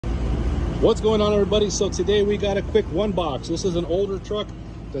What's going on, everybody? So today we got a quick one box. This is an older truck,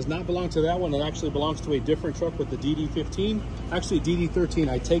 does not belong to that one. It actually belongs to a different truck with the DD15, actually DD13.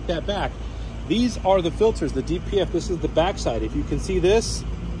 I take that back. These are the filters, the DPF. This is the backside. If you can see this,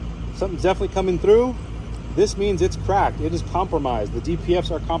 something's definitely coming through. This means it's cracked. It is compromised. The DPFs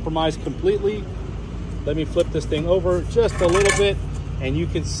are compromised completely. Let me flip this thing over just a little bit, and you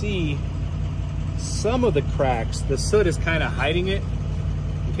can see some of the cracks. The soot is kind of hiding it.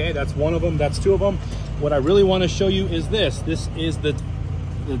 Okay, that's one of them, that's two of them. What I really want to show you is this. This is the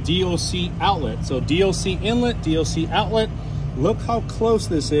DOC outlet. So DOC inlet, DOC outlet. Look how close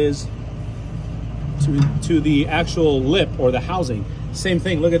this is to the actual lip or the housing. Same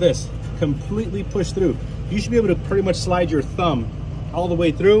thing, look at this, completely pushed through. You should be able to pretty much slide your thumb all the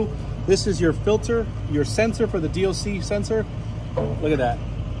way through. This is your filter, your sensor for the DOC sensor. Look at that.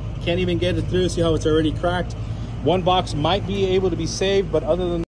 Can't even get it through. See how it's already cracked? One box might be able to be saved, but other than